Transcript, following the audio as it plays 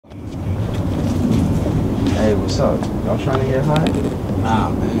What's up? Y'all trying to get high?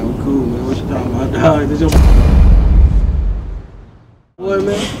 Nah, man, I'm cool, man. What you talking about, dog? This your boy,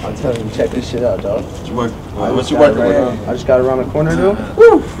 man. I'm telling you, check this shit out, dog. What you working with? I just got around the corner, dude.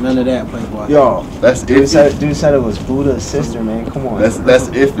 Woo! None of that, playboy. Yo, that's dude iffy. Dude said it was Buddha's sister, man. Come on. That's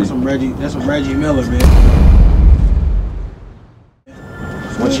iffy. That's some Reggie Miller, man.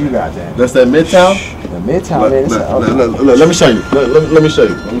 What you got then? That's that Midtown? The Midtown, man. Look, let me show you. Let me show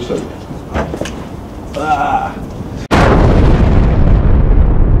you. Ah.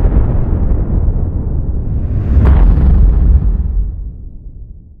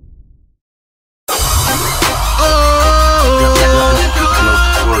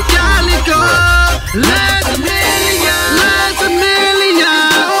 Calico, let a million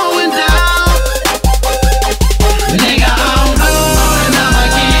going down. Nigga, I'm blowin', I'ma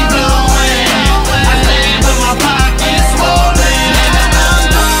keep blowin'. I stay with my pockets swollen.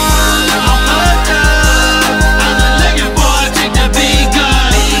 I'm fucked up. I'm just looking for a chick to be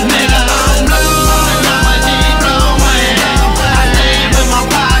good. Nigga, I'm blowin', I'ma keep blowin'. I stay with my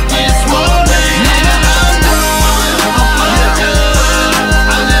pockets swollen. Nigga, I'm fucked up.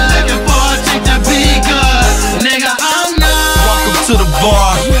 I'm just looking for a chick to be good. Nigga, I'm not. Welcome to the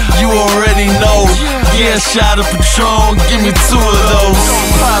bar, you already know. Yeah, shot of Patron, give me 2 of those.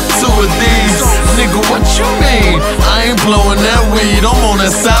 Pop 2 of these, nigga, what you mean? I ain't blowing that weed, I'm on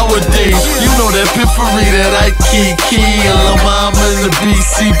that sour D. You know that piffery that I key and La Mama in the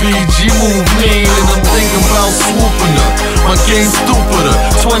BCBG move mean. And I'm thinking about swooping her, my game stupider.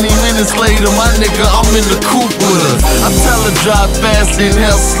 20 minutes later, my nigga, I'm in the coupe with her. I tell her drive fast,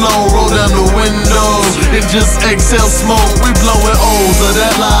 inhale slow, roll down the windows, and just exhale smoke. We blowing O's of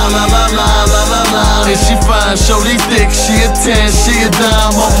that la la la la la la la. And she fine, shorty thick, she a 10, she a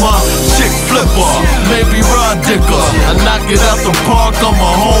dime. I'm a chick flipper, maybe raw dicker. I knock it out the park, I'm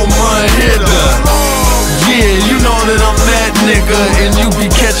a home run hitter. Yeah, you know that I'm that nigga, and you be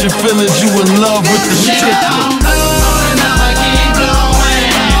catching feelings, you in love with the shit. I'm blowin', I'ma keep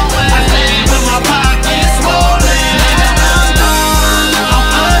blowin'. I stay with my pockets swollen. I'm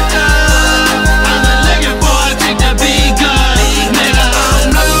fucked up. I'm just looking for a chick to be good. Nigga,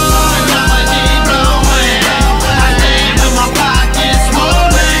 I'm blowin', I'ma keep blowin'. I stay with my pockets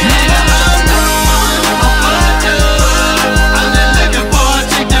swollen. Nigga, I'm fucked up. I'm just looking for a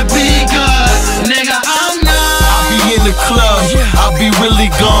chick to be good. Nigga, I'm not. I be in the club, I be really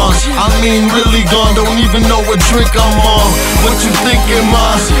gone. I mean really gone, don't even know what drink I'm on. What you thinking,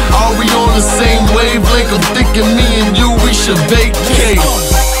 ma? Are we on the same wavelength? I'm thinking me and you, we should vacate.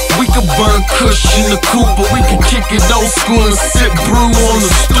 We could burn kush in the coupe, or we can kick it old school and sip brew on the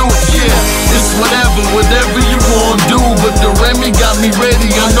stoop. Yeah, it's whatever you wanna do. But the Remy got me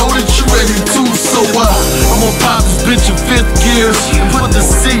ready, I know that you ready too. So I'm gonna pop this bitch in 5th gear, and put the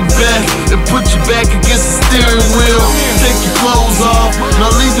seat back, and put you back against the steering wheel. Take your clothes off,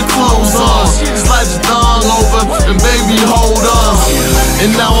 now leave your clothes on. Slide your thong over, and baby hold on. And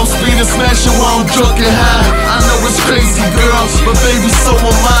now I'm speeding, smashing while I'm drunk and high. I know it's crazy, girl, but baby, so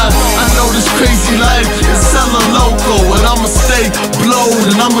am I. I know this crazy life is hella loco, and I'ma stay blowed,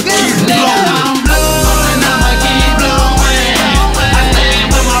 and I'ma keep blowing.